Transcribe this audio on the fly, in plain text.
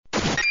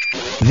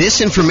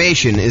This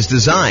information is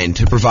designed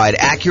to provide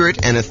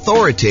accurate and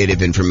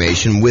authoritative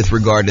information with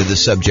regard to the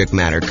subject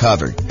matter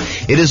covered.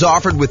 It is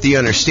offered with the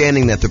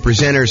understanding that the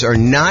presenters are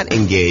not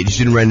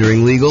engaged in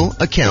rendering legal,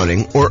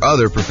 accounting, or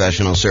other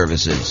professional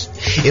services.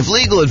 If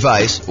legal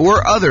advice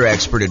or other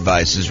expert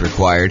advice is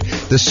required,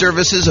 the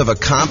services of a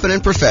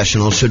competent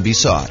professional should be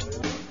sought.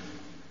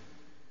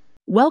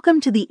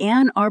 Welcome to the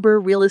Ann Arbor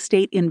Real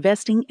Estate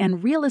Investing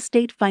and Real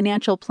Estate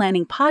Financial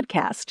Planning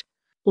Podcast.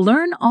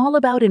 Learn all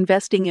about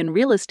investing in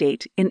real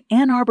estate in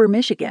Ann Arbor,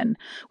 Michigan,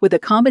 with a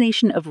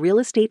combination of real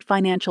estate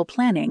financial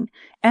planning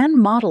and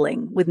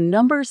modeling with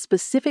numbers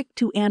specific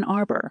to Ann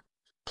Arbor,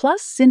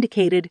 plus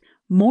syndicated,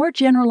 more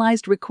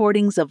generalized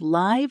recordings of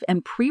live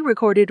and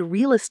pre-recorded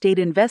real estate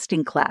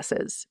investing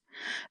classes,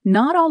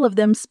 not all of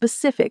them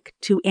specific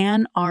to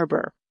Ann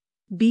Arbor.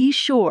 Be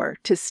sure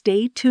to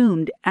stay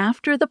tuned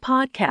after the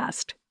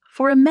podcast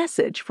for a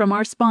message from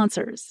our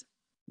sponsors.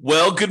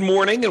 Well, good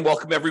morning and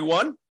welcome,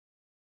 everyone.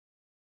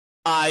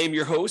 I am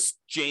your host,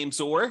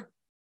 James Orr,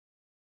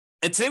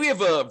 and today we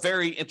have a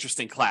very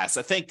interesting class.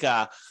 I think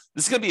this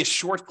is going to be a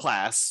short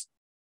class,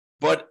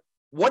 but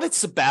what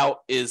it's about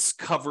is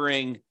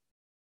covering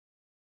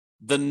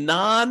the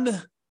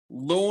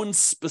non-loan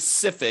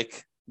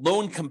specific,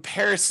 loan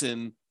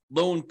comparison,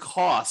 loan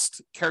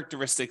cost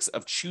characteristics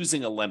of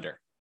choosing a lender.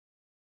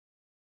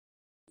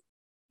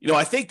 You know,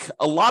 I think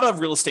a lot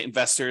of real estate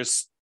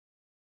investors,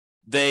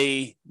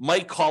 they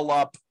might call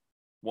up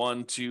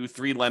 1, 2,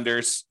 3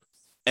 lenders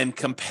and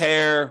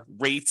compare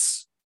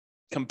rates,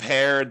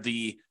 compare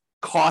the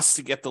cost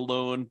to get the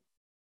loan.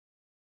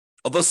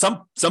 Although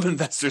some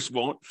investors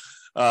won't.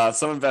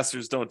 Some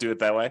investors don't do it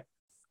that way.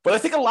 But I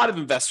think a lot of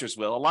investors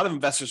will. A lot of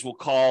investors will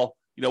call,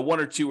 1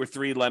 or 2 or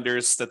 3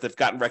 lenders that they've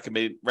gotten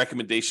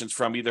recommendations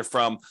from, either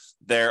from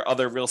their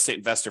other real estate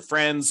investor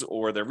friends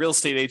or their real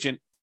estate agent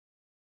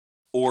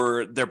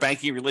or their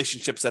banking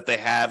relationships that they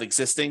have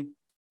existing.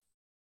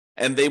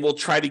 And they will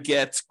try to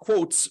get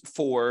quotes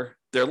for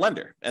their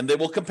lender. And they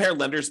will compare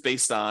lenders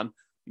based on,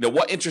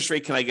 what interest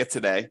rate can I get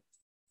today?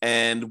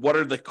 And what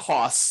are the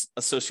costs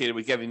associated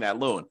with getting that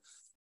loan?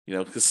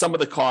 Because some of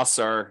the costs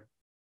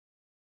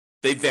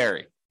they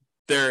vary.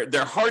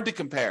 They're hard to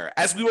compare,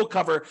 as we will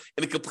cover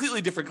in a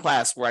completely different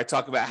class where I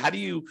talk about how do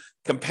you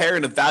compare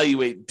and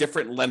evaluate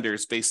different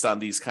lenders based on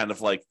these kind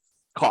of like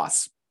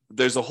costs.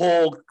 There's a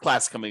whole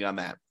class coming on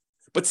that.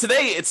 But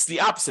today it's the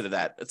opposite of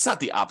that. It's not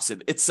the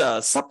opposite. It's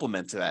a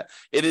supplement to that.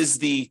 It is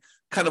the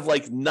kind of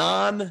like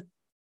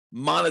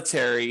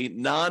non-monetary,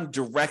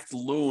 non-direct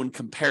loan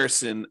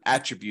comparison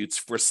attributes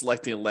for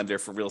selecting a lender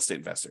for real estate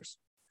investors.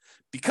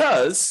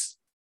 Because,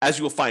 as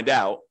you will find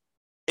out,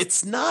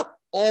 it's not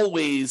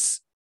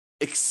always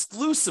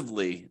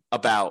exclusively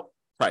about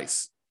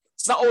price.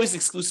 It's not always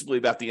exclusively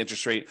about the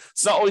interest rate.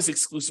 It's not always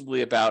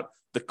exclusively about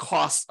the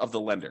cost of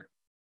the lender.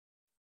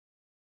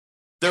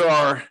 There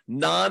are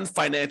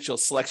non-financial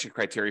selection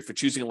criteria for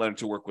choosing a lender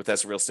to work with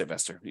as a real estate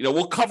investor.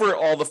 We'll cover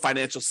all the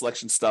financial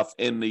selection stuff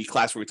in the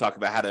class where we talk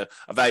about how to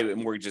evaluate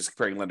mortgages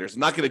comparing lenders. I'm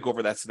not going to go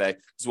over that today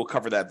because we'll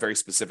cover that very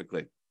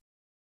specifically.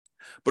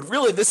 But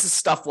really, this is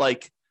stuff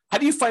like, how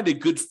do you find a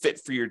good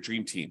fit for your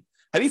dream team?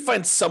 How do you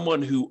find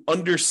someone who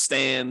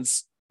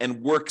understands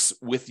and works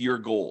with your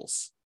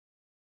goals,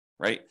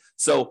 right?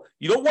 So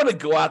you don't want to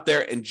go out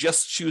there and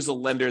just choose a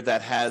lender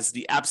that has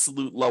the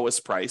absolute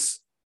lowest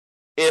price.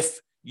 If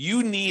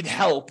you need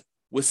help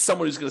with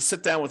someone who's going to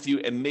sit down with you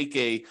and make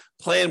a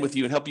plan with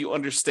you and help you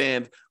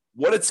understand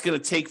what it's going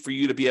to take for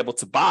you to be able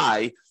to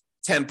buy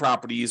 10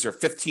 properties or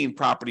 15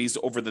 properties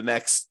over the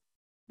next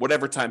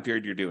whatever time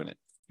period you're doing it.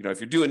 If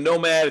you're doing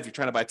Nomad, if you're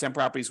trying to buy 10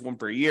 properties, 1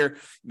 per year,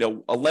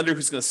 a lender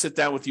who's going to sit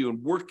down with you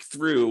and work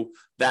through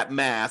that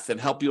math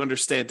and help you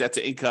understand debt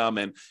to income.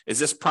 And is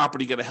this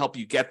property going to help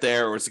you get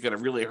there, or is it going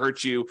to really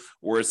hurt you?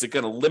 Or is it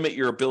going to limit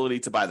your ability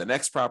to buy the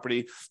next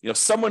property?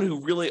 Someone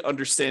who really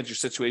understands your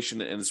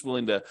situation and is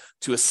willing to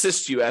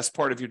assist you as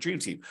part of your dream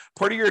team,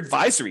 part of your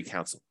advisory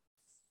council.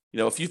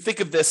 If you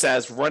think of this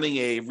as running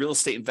a real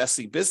estate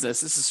investing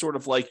business, this is sort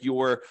of like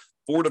your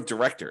board of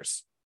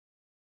directors,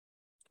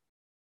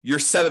 your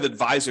set of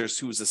advisors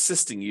who is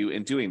assisting you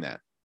in doing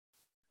that.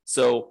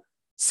 So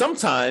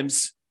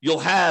sometimes you'll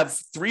have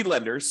 3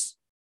 lenders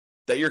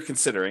that you're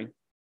considering,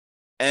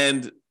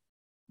 and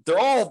they're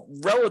all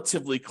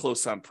relatively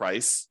close on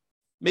price.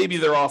 Maybe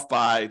they're off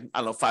by,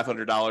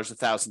 $500,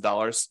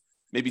 $1,000,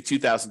 maybe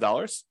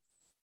 $2,000.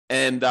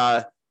 And,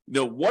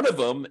 one of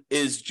them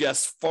is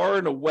just far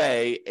and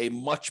away a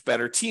much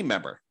better team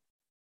member.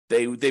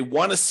 They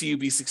want to see you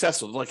be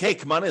successful. They're like, hey,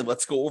 come on in.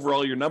 Let's go over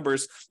all your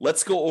numbers.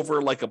 Let's go over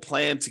like a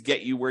plan to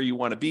get you where you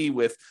want to be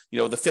with,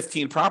 the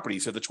 15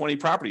 properties or the 20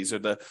 properties or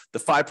the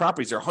 5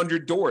 properties or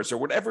 100 doors or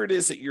whatever it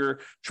is that you're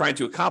trying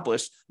to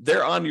accomplish.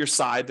 They're on your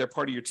side. They're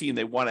part of your team.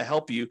 They want to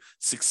help you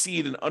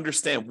succeed and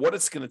understand what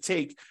it's going to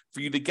take for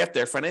you to get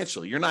there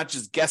financially. You're not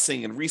just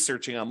guessing and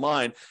researching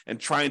online and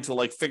trying to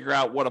like figure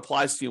out what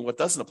applies to you and what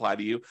doesn't apply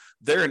to you.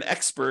 They're an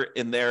expert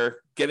in their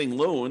getting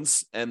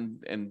loans and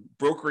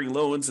brokering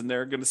loans, and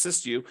they're going to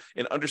assist you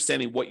in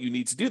understanding what you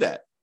need to do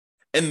that.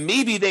 And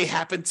maybe they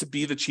happen to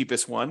be the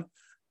cheapest one,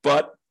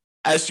 but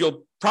as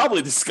you'll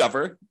probably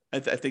discover, I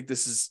think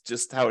this is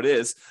just how it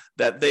is,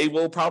 that they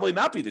will probably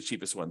not be the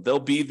cheapest one. They'll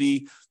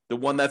be the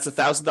one that's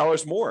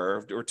 $1,000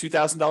 more or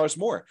 $2,000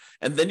 more.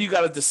 And then you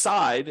got to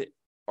decide,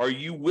 are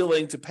you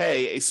willing to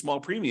pay a small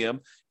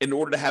premium in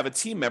order to have a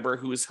team member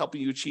who is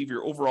helping you achieve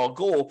your overall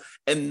goal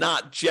and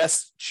not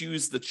just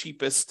choose the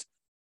cheapest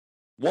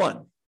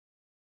one?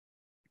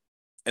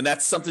 And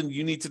that's something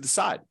you need to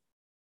decide.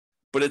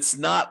 But it's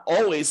not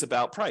always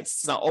about price.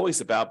 It's not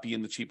always about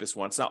being the cheapest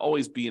one. It's not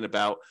always being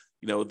about,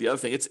 the other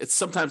thing. It's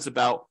sometimes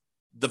about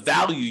the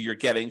value you're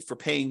getting for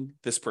paying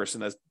this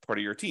person as part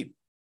of your team.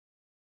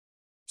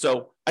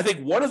 So I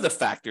think one of the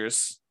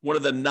factors, one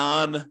of the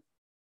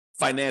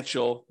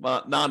non-financial,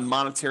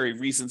 non-monetary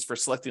reasons for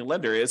selecting a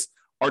lender is,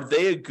 are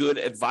they a good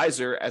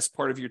advisor as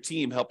part of your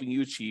team helping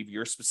you achieve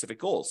your specific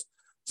goals?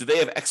 Do they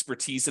have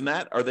expertise in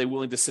that? Are they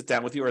willing to sit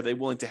down with you? Are they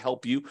willing to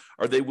help you?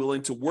 Are they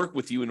willing to work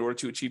with you in order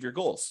to achieve your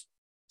goals?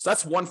 So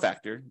that's one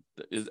factor.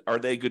 Are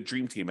they a good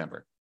dream team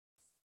member?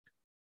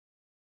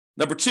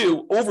 Number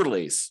two,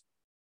 overlays.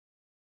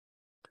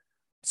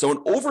 So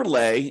an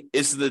overlay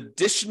is an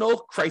additional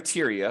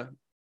criteria,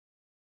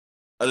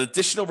 an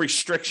additional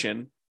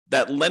restriction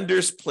that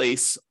lenders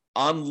place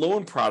on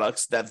loan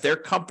products that their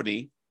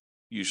company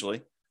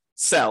usually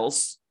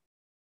sells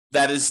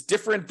that is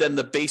different than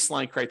the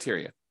baseline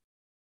criteria.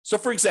 So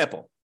for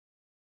example,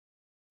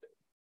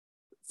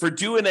 for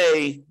doing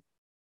a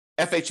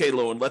FHA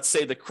loan, let's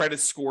say the credit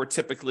score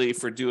typically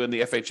for doing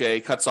the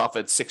FHA cuts off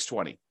at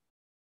 620.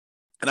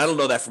 And I don't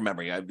know that from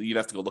memory. You'd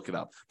have to go look it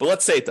up. But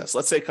let's say it does.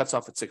 Let's say it cuts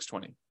off at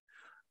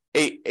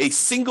 620. A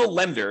single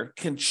lender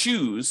can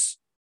choose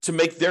to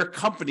make their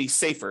company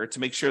safer, to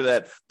make sure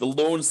that the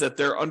loans that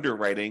they're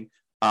underwriting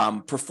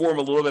perform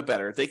a little bit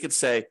better. They could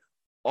say,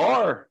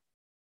 our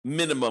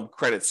minimum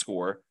credit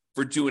score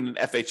for doing an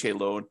FHA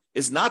loan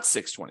is not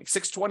 620.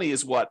 620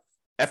 is what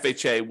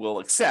FHA will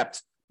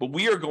accept, but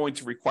we are going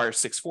to require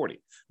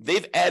 640.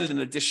 They've added an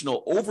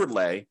additional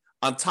overlay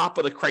on top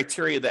of the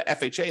criteria that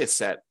FHA has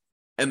set,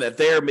 and that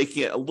they're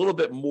making it a little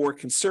bit more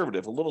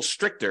conservative, a little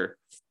stricter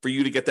for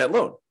you to get that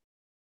loan.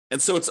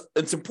 And so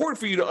it's important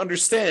for you to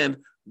understand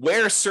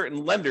where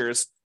certain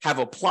lenders have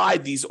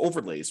applied these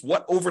overlays,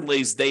 what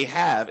overlays they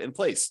have in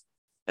place.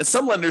 And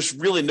some lenders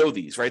really know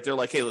these, right? They're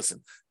like, hey,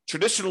 listen,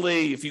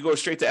 traditionally, if you go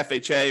straight to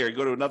FHA or you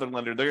go to another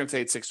lender, they're going to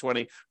say it's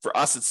 620. For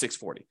us, it's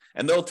 640.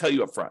 And they'll tell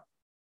you up front.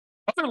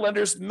 Other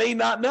lenders may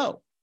not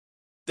know.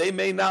 They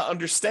may not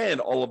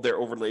understand all of their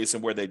overlays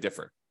and where they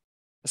differ,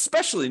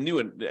 especially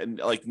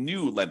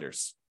new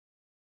lenders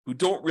who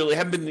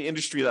haven't been in the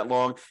industry that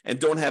long and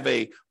don't have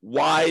a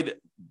wide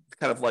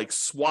kind of like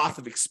swath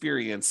of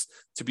experience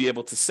to be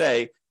able to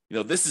say,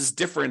 this is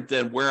different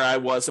than where I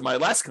was in my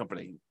last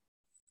company.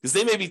 Because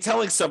they may be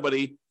telling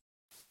somebody,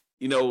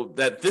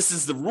 that this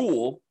is the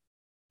rule,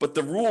 but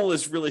the rule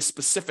is really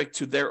specific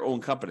to their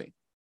own company.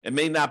 It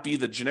may not be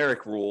the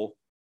generic rule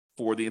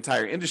for the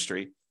entire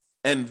industry,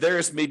 and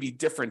theirs may be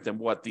different than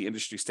what the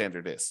industry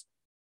standard is.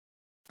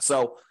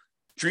 So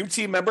dream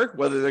team member,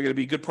 whether they're going to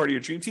be a good part of your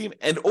dream team,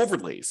 and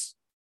overlays.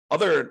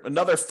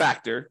 Another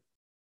factor,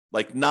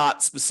 like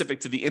not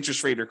specific to the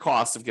interest rate or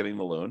cost of getting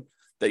the loan,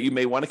 that you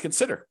may want to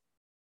consider.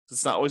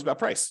 It's not always about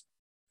price.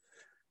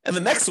 And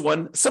the next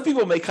one, some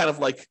people may kind of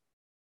like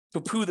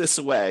poo-poo this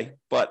away,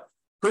 but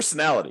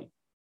personality.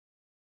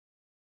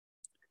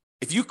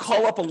 If you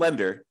call up a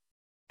lender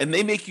and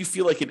they make you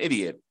feel like an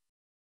idiot,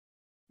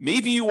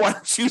 maybe you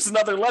want to choose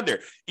another lender,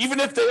 even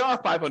if they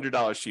are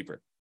 $500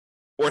 cheaper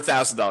or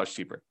 $1,000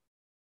 cheaper.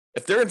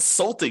 If they're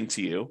insulting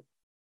to you,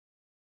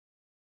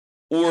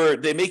 or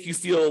they make you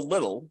feel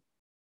little,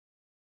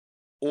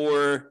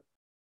 or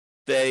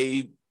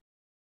they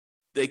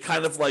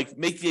kind of like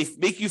make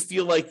you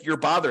feel like you're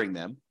bothering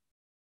them,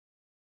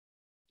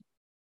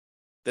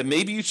 then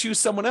maybe you choose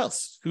someone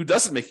else who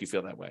doesn't make you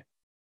feel that way.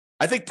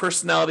 I think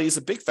personality is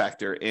a big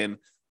factor in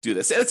do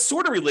this. And it's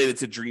sort of related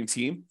to Dream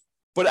Team,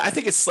 but I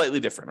think it's slightly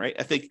different, right?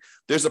 I think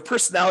there's a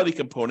personality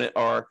component,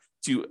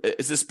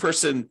 is this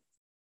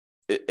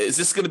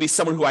going to be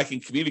someone who I can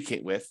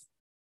communicate with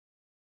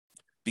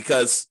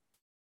because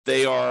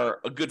they are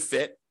a good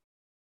fit,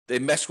 they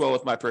mesh well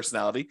with my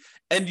personality,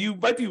 and you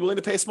might be willing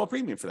to pay a small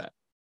premium for that.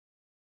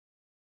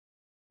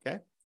 Okay?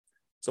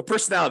 So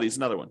personality is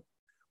another one.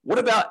 What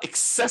about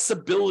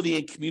accessibility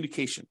and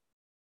communication?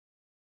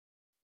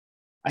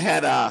 I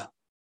had a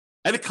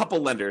couple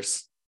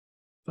lenders.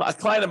 A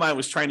client of mine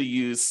was trying to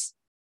use,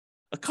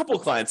 a couple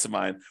of clients of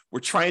mine were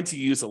trying to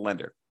use a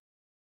lender.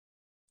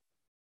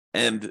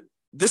 And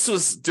this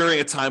was during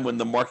a time when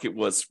the market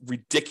was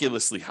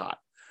ridiculously hot.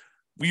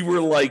 We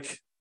were like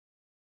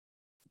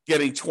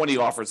getting 20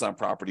 offers on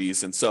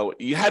properties. And so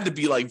you had to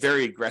be like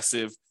very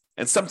aggressive.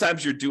 And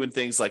sometimes you're doing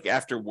things like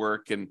after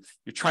work and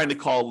you're trying to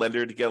call a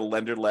lender to get a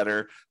lender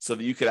letter so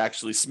that you could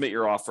actually submit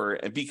your offer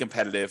and be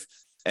competitive.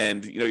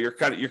 And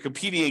you're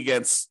competing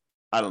against,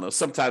 I don't know,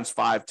 sometimes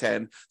 5,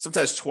 10,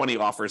 sometimes 20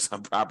 offers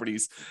on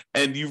properties.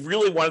 And you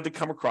really wanted to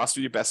come across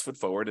with your best foot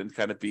forward and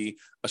kind of be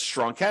a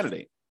strong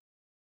candidate.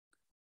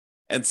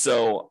 And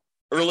so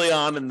early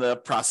on in the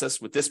process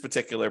with this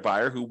particular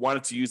buyer who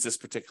wanted to use this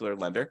particular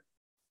lender,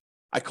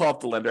 I call up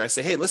the lender. I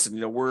say, hey, listen,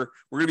 we're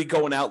going to be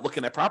going out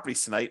looking at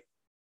properties tonight.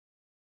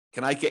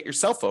 Can I get your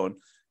cell phone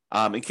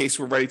in case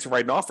we're ready to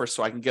write an offer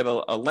so I can get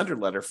a lender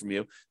letter from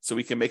you so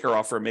we can make our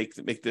offer,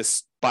 make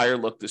this buyer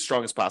look as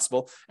strong as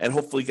possible and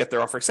hopefully get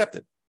their offer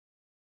accepted?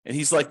 And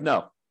he's like,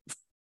 no,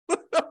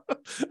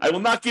 I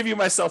will not give you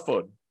my cell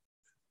phone.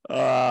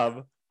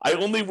 I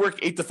only work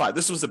 8 to 5.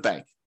 This was a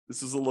bank.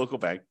 This was a local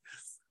bank.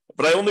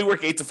 But I only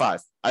work 8 to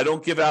 5. I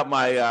don't give out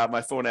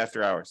my phone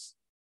after hours.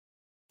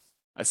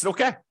 I said,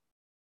 okay.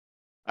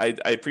 I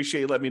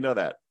appreciate you letting me know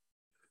that.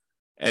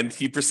 And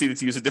he proceeded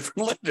to use a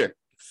different lender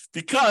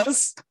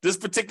because this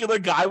particular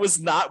guy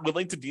was not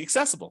willing to be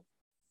accessible.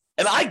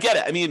 And I get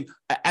it. I mean,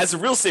 as a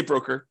real estate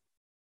broker,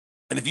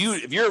 and if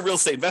you're a real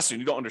estate investor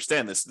and you don't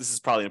understand this is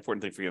probably an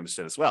important thing for you to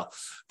understand as well.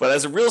 But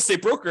as a real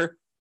estate broker,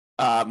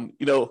 I'll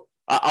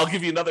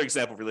give you another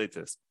example related to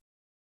this.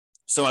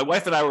 So my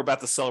wife and I were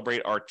about to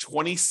celebrate our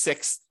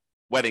 26th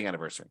wedding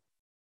anniversary.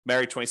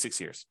 Married 26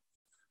 years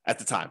at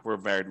the time. We're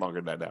married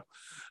longer than that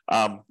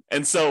now.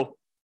 And so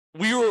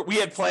we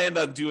had planned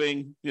on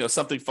doing,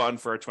 something fun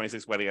for our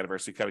 26th wedding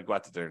anniversary, kind of go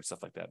out to dinner and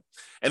stuff like that.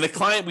 And the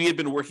client we had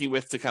been working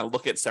with to kind of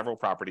look at several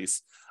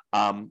properties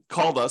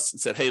called us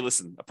and said, hey,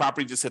 listen, a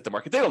property just hit the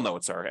market. They don't know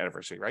it's our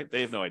anniversary, right?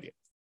 They have no idea.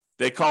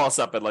 They call us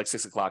up at like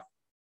 6:00.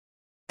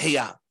 Hey,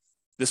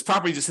 this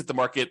property just hit the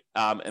market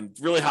and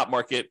really hot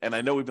market. And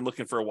I know we've been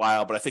looking for a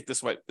while, but I think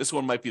this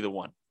one might be the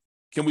one.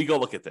 Can we go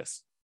look at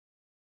this?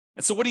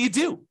 And so what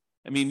do?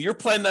 I mean, you're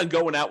planning on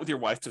going out with your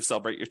wife to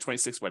celebrate your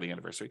 26th wedding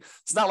anniversary.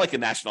 It's not like a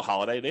national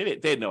holiday.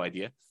 They had no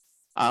idea.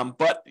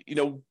 But,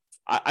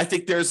 I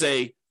think there's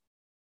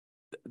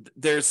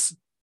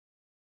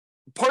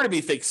part of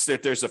me thinks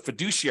that there's a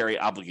fiduciary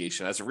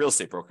obligation as a real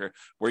estate broker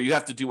where you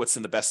have to do what's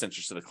in the best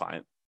interest of the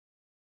client.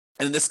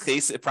 And in this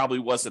case, it probably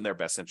was in their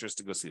best interest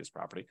to go see this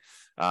property.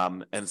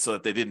 And so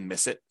that they didn't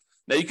miss it.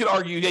 Now, you could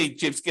argue, hey,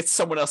 James, get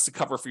someone else to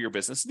cover for your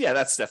business. Yeah,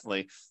 that's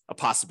definitely a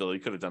possibility.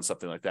 You could have done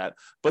something like that.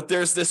 But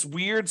there's this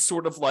weird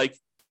sort of like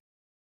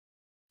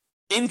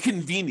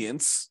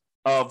inconvenience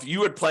of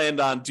you had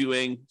planned on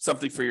doing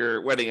something for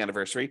your wedding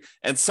anniversary,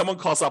 and someone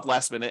calls up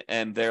last minute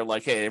and they're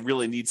like, hey, I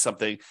really need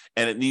something,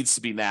 and it needs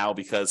to be now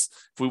because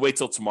if we wait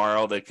till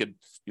tomorrow, they could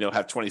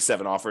have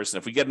 27 offers.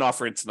 And if we get an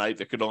offer in tonight,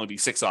 there could only be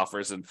 6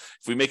 offers. And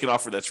if we make an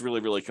offer that's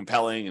really, really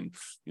compelling and,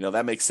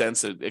 that makes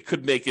sense, it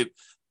could make it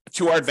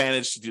to our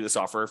advantage to do this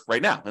offer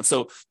right now. And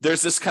so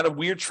there's this kind of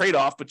weird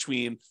trade-off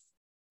between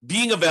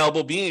being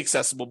available, being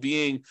accessible,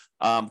 being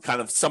kind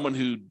of someone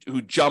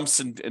who jumps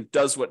and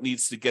does what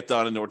needs to get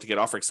done in order to get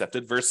offer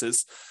accepted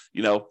versus,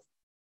 nope,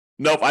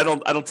 I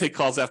don't take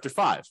calls after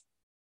 5.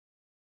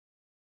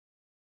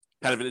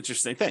 Kind of an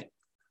interesting thing.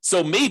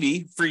 So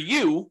maybe for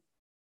you,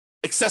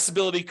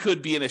 accessibility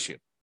could be an issue,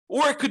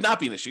 or it could not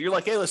be an issue. You're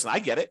like, hey, listen, I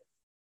get it.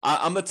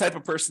 I'm the type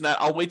of person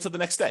that I'll wait till the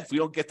next day. If we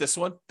don't get this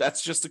one,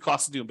 that's just the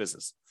cost of doing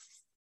business.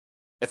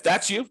 If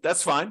that's you,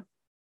 that's fine.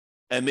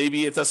 And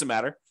maybe it doesn't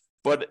matter.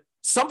 But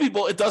some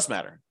people, it does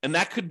matter. And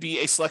that could be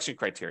a selection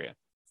criteria.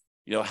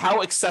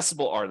 How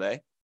accessible are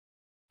they?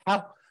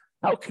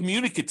 How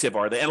communicative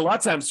are they? And a lot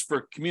of times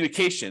for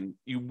communication,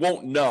 you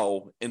won't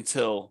know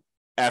until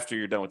after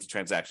you're done with the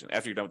transaction,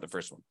 after you're done with the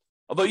first one.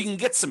 Although you can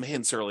get some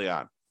hints early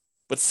on.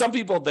 But some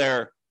people,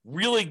 they're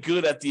really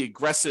good at the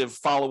aggressive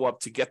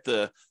follow-up to get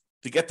the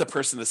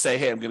person to say,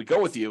 hey, I'm going to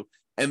go with you.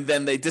 And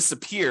then they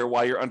disappear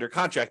while you're under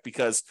contract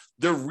because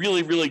they're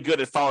really, really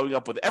good at following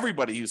up with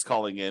everybody who's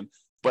calling in,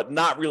 but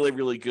not really,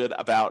 really good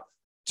about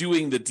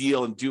doing the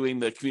deal and doing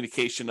the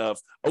communication of,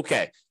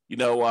 okay,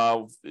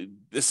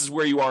 this is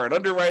where you are in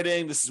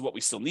underwriting. This is what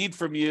we still need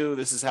from you.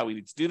 This is how we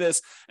need to do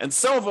this. And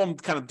some of them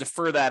kind of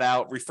refer that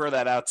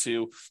out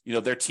to,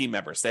 their team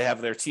members. They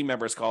have their team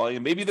members calling,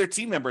 and maybe their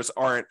team members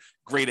aren't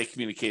great at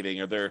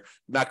communicating, or they're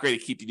not great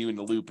at keeping you in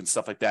the loop and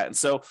stuff like that. And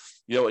so,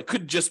 it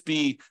could just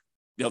be,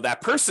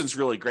 that person's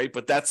really great,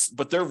 but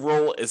their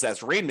role is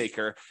as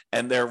rainmaker,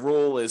 and their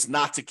role is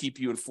not to keep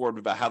you informed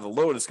about how the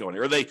loan is going,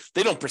 or they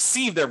don't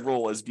perceive their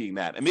role as being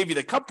that. And maybe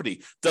the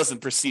company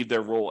doesn't perceive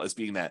their role as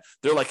being that.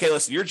 They're like, hey,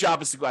 listen, your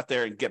job is to go out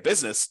there and get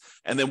business,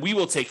 and then we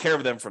will take care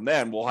of them from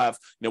then. We'll have,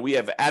 we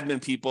have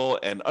admin people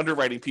and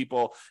underwriting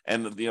people,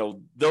 and,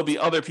 there'll be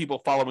other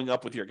people following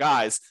up with your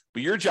guys,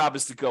 but your job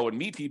is to go and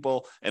meet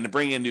people and to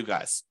bring in new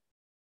guys.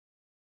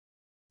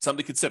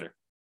 Something to consider.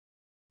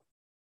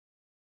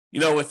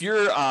 If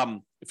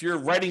you're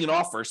writing an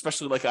offer,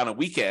 especially like on a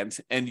weekend,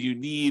 and you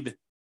need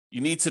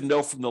to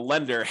know from the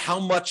lender how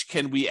much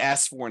can we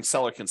ask for in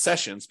seller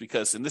concessions,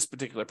 because in this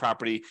particular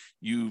property,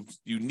 you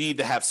need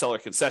to have seller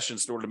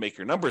concessions in order to make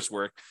your numbers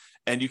work,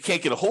 and you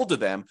can't get a hold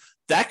of them,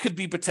 that could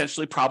be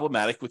potentially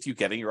problematic with you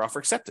getting your offer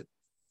accepted,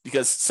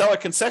 because seller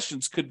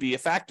concessions could be a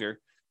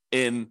factor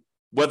in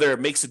whether it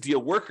makes a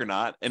deal work or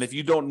not. And if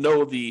you don't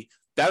know the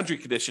boundary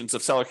conditions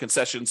of seller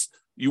concessions,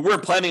 you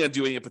weren't planning on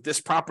doing it, but this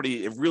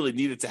property, it really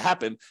needed to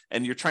happen,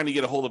 and you're trying to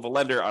get a hold of a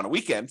lender on a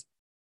weekend,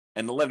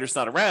 and the lender's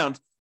not around,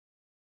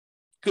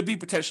 could be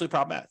potentially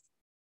problematic.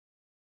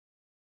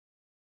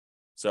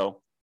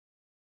 So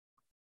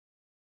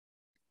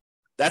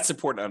That's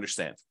important to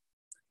understand.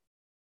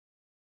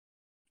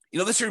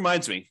 This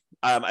reminds me,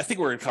 I think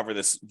we're going to cover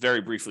this very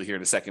briefly here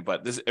in a second,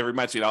 but it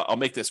reminds me, I'll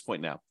make this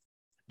point now.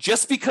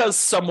 Just because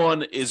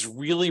someone is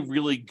really,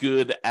 really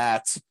good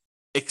at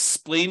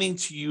explaining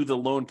to you the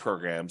loan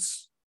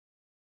programs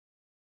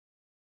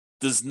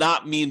does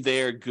not mean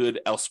they're good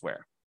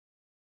elsewhere.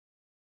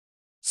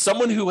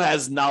 Someone who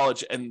has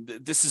knowledge, and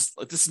this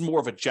is more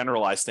of a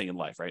generalized thing in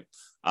life, right?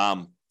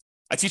 I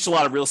teach a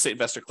lot of real estate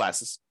investor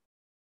classes.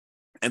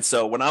 And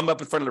so when I'm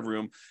up in front of the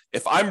room,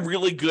 if I'm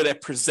really good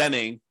at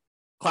presenting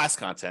class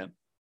content,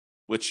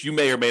 which you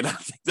may or may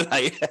not think that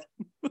I am,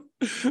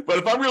 but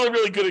if I'm really,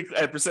 really good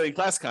at presenting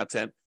class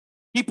content,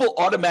 people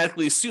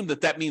automatically assume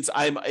that means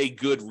I'm a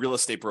good real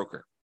estate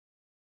broker,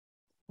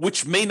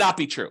 which may not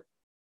be true.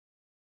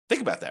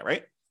 Think about that,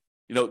 right?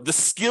 The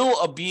skill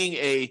of being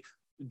a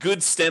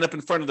good stand up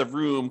in front of the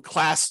room,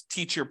 class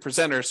teacher,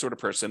 presenter sort of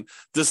person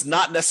does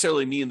not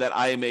necessarily mean that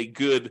I am a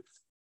good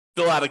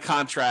fill out a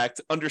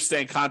contract,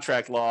 understand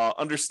contract law,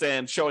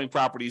 understand showing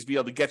properties, be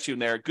able to get you in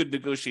there, good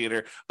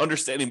negotiator,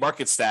 understanding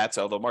market stats,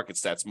 although market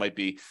stats might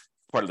be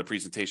part of the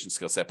presentation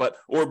skill set,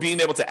 or being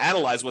able to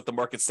analyze what the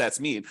market stats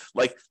mean.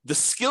 Like the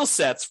skill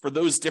sets for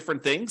those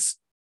different things,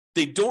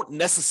 they don't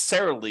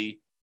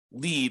necessarily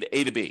lead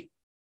A to B.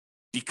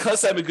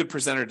 Because I'm a good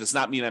presenter does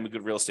not mean I'm a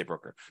good real estate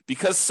broker.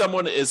 Because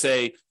someone is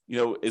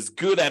is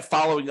good at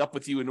following up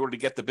with you in order to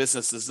get the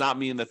business does not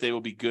mean that they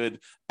will be good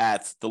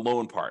at the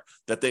loan part,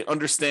 that they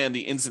understand the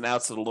ins and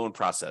outs of the loan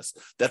process,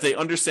 that they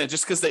understand,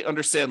 just because they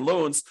understand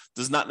loans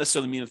does not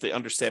necessarily mean that they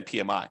understand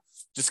PMI.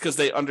 Just because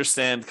they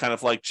understand kind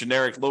of like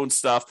generic loan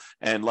stuff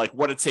and like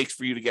what it takes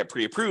for you to get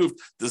pre-approved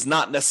does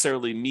not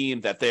necessarily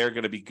mean that they are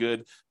going to be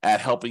good at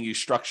helping you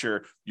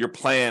structure your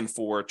plan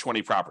for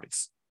 20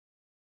 properties.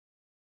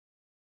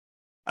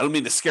 I don't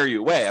mean to scare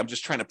you away. I'm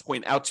just trying to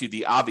point out to you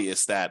the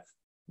obvious that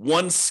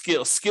one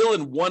skill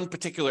in one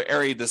particular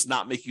area does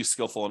not make you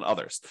skillful in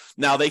others.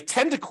 Now, they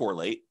tend to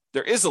correlate.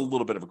 There is a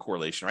little bit of a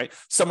correlation, right?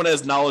 Someone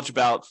has knowledge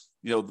about,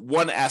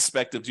 one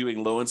aspect of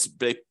doing loans,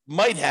 they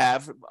might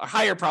have a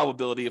higher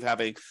probability of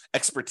having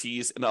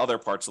expertise in other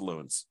parts of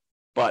loans.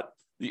 But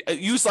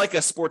use like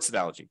a sports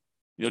analogy.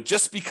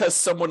 Just because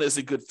someone is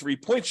a good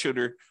 3-point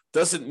shooter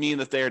doesn't mean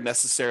that they are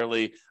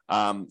necessarily,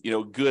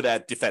 good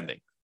at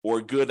defending or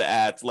good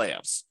at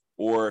layups,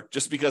 or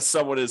just because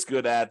someone is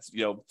good at,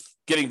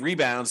 getting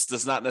rebounds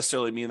does not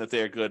necessarily mean that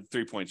they're a good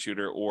 3-point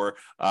shooter or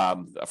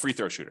a free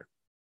throw shooter,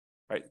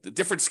 right? The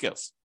different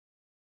skills.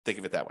 Think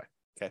of it that way.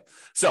 Okay.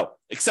 So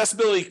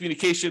accessibility,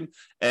 communication,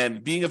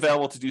 and being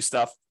available to do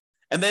stuff.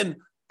 And then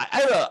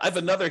I have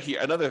another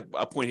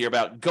point here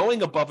about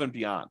going above and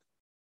beyond.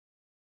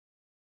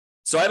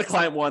 So I had a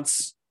client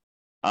once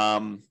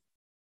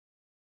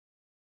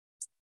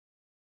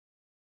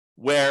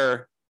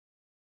where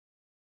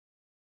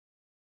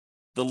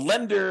the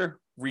lender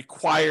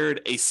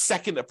required a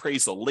second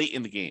appraisal late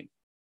in the game.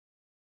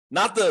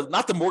 Not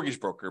the mortgage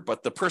broker,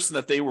 but the person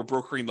that they were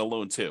brokering the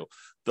loan to,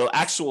 the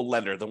actual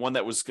lender, the one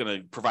that was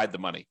going to provide the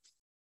money.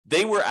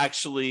 They were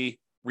actually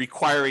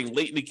requiring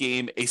late in the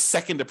game a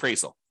second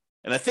appraisal.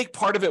 And I think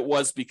part of it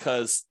was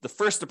because the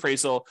first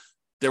appraisal,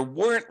 there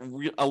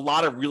weren't a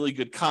lot of really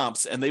good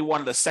comps, and they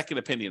wanted a second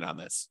opinion on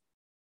this.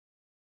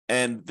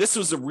 And this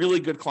was a really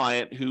good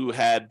client who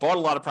had bought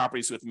a lot of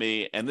properties with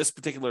me, and this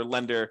particular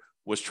lender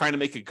was trying to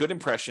make a good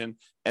impression,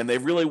 and they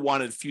really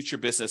wanted future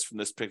business from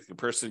this particular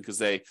person because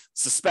they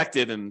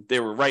suspected, and they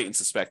were right in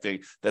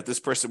suspecting, that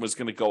this person was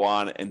going to go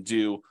on and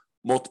do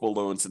multiple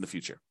loans in the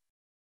future.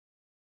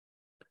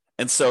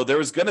 And so there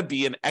was going to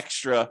be an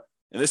extra,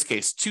 in this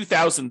case,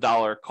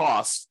 $2,000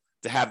 cost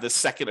to have this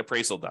second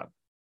appraisal done.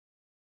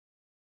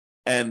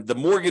 And the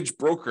mortgage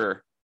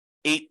broker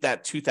ate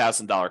that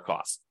 $2,000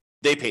 cost.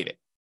 They paid it.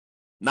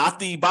 Not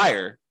the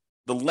buyer,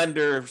 the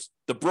lender,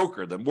 the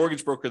broker, the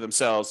mortgage broker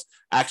themselves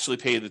actually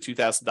paid the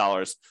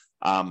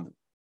 $2,000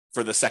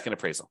 for the second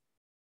appraisal.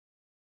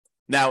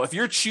 Now, if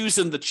you're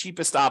choosing the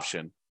cheapest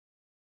option,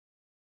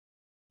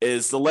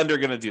 is the lender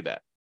going to do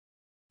that?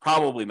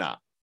 Probably not.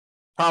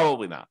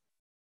 Probably not.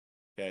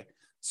 Okay.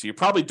 So you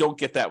probably don't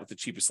get that with the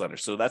cheapest lender.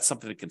 So that's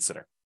something to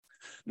consider.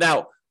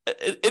 Now,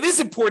 it is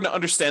important to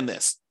understand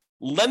this.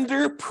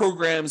 Lender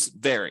programs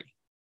vary.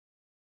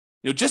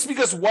 Just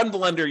because one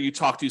lender you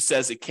talk to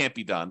says it can't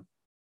be done,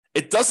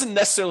 it doesn't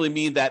necessarily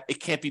mean that it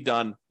can't be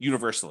done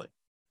universally.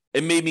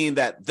 It may mean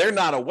that they're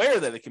not aware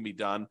that it can be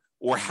done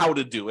or how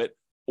to do it,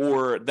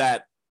 or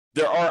that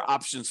there are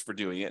options for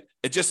doing it.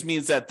 It just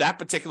means that that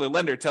particular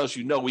lender tells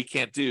you, no, we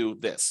can't do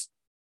this.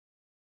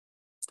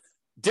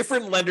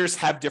 Different lenders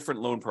have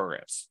different loan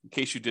programs, in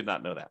case you did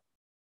not know that.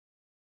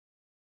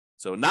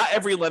 So not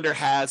every lender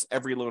has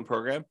every loan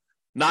program.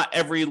 Not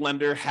every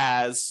lender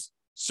has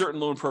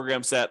certain loan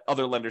programs that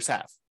other lenders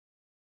have.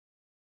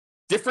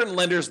 Different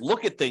lenders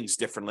look at things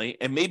differently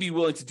and may be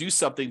willing to do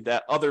something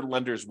that other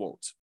lenders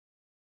won't.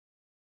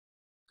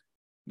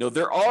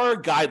 There are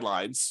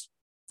guidelines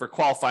for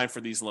qualifying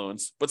for these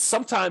loans, but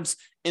sometimes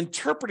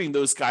interpreting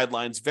those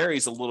guidelines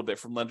varies a little bit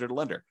from lender to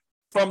lender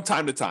from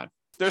time to time.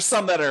 There's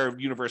some that are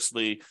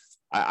universally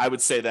I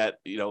would say that,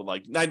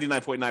 like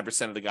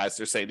 99.9% of the guys,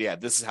 they're saying, yeah,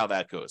 this is how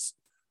that goes.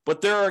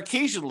 But there are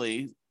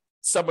occasionally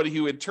somebody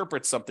who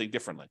interprets something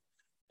differently.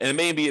 And it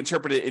may be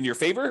interpreted in your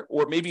favor,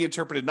 or it may be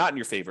interpreted not in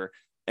your favor.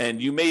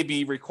 And you may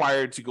be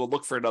required to go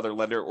look for another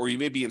lender, or you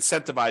may be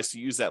incentivized to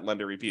use that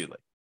lender repeatedly.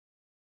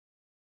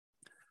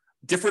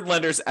 Different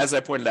lenders, as I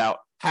pointed out,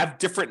 have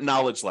different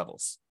knowledge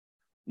levels.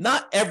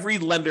 Not every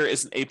lender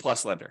is an A+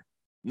 lender.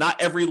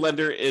 Not every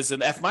lender is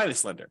an F-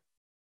 lender.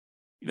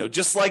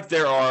 Just like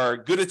there are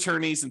good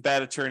attorneys and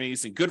bad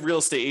attorneys, and good real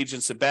estate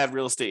agents and bad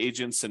real estate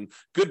agents, and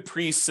good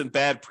priests and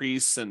bad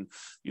priests, and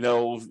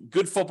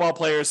good football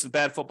players and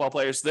bad football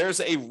players,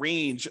 there's a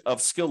range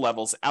of skill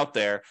levels out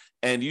there,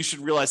 and you should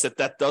realize that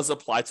that does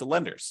apply to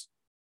lenders.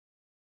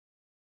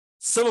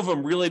 Some of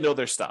them really know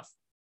their stuff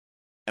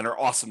and are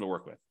awesome to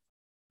work with.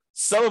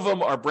 Some of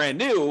them are brand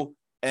new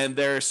and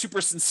they're super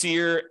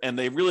sincere and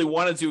they really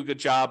want to do a good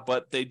job,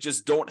 but they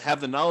just don't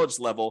have the knowledge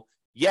level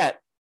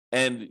yet.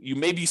 And you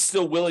may be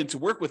still willing to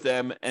work with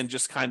them and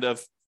just kind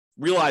of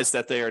realize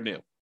that they are new.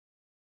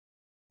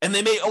 And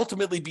they may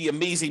ultimately be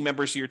amazing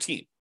members of your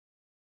team.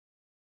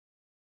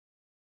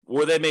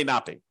 Or they may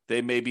not be.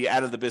 They may be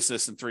out of the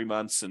business in 3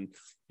 months and,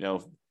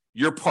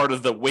 you're part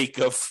of the wake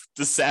of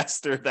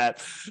disaster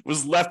that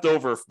was left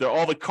over,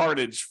 all the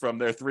carnage from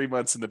their 3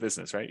 months in the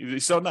business, right? You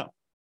just don't know.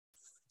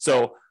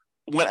 So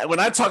when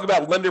I talk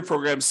about lender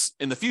programs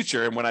in the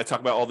future, and when I talk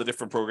about all the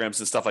different programs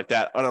and stuff like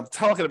that, what I'm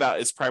talking about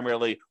is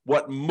primarily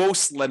what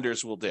most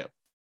lenders will do.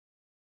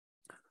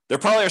 There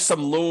probably are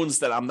some loans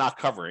that I'm not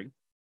covering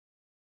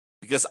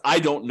because I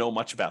don't know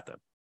much about them.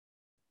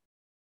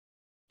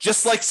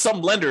 Just like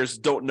some lenders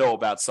don't know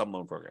about some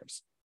loan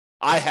programs.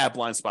 I have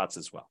blind spots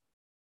as well.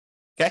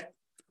 Okay?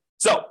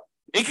 So,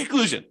 in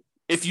conclusion,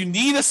 if you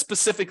need a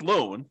specific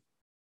loan,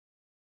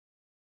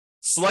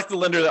 select the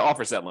lender that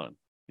offers that loan.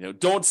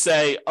 Don't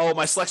say, oh,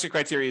 my selection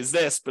criteria is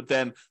this, but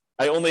then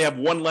I only have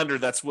one lender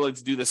that's willing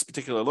to do this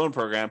particular loan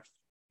program.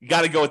 You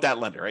got to go with that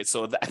lender, right?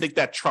 So I think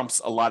that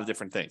trumps a lot of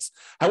different things.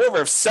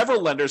 However, if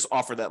several lenders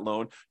offer that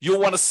loan, you'll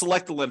want to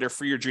select the lender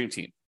for your dream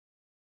team.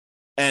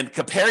 And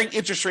comparing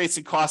interest rates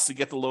and costs to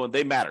get the loan,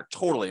 they matter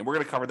totally. And we're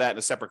going to cover that in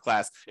a separate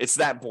class. It's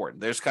that important.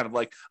 There's kind of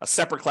like a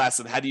separate class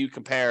of how do you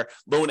compare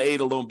loan A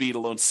to loan B to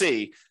loan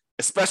C,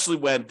 especially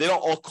when they don't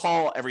all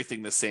call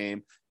everything the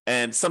same.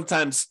 And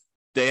sometimes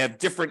they have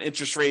different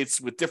interest rates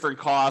with different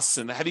costs.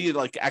 And how do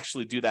you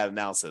actually do that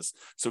analysis?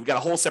 So we've got a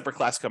whole separate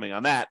class coming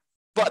on that.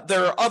 But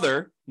there are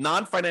other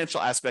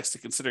non-financial aspects to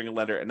considering a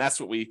lender, and that's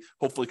what we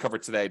hopefully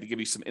covered today to give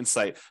you some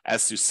insight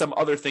as to some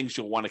other things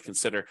you'll want to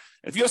consider.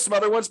 And if you have some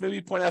other ones, maybe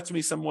point out to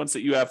me some ones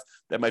that you have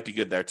that might be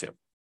good there too.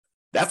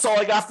 That's all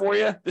I got for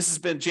you. This has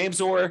been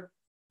James Orr.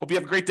 Hope you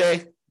have a great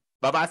day.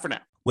 Bye-bye for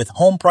now. With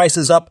home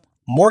prices up,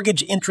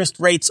 mortgage interest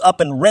rates up,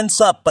 and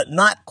rents up, but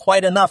not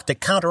quite enough to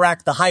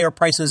counteract the higher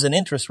prices and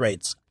interest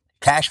rates.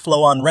 Cash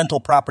flow on rental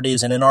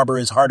properties in Ann Arbor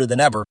is harder than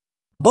ever.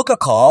 Book a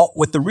call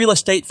with the Real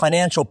Estate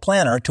Financial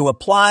Planner to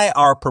apply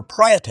our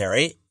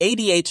proprietary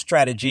 88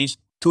 strategies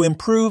to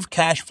improve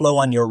cash flow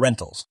on your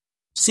rentals.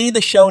 See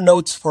the show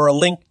notes for a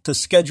link to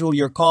schedule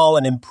your call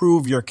and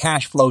improve your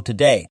cash flow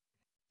today.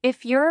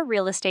 If you're a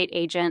real estate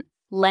agent,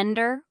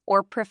 lender,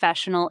 or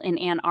professional in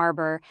Ann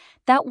Arbor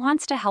that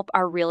wants to help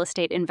our real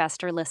estate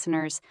investor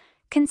listeners,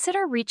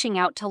 consider reaching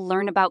out to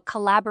learn about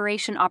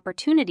collaboration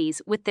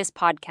opportunities with this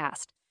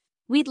podcast.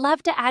 We'd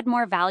love to add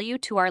more value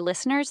to our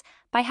listeners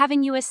by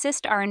having you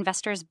assist our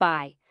investors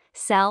buy,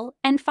 sell,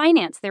 and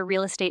finance their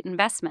real estate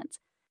investments.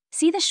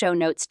 See the show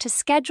notes to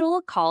schedule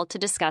a call to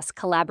discuss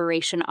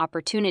collaboration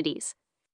opportunities.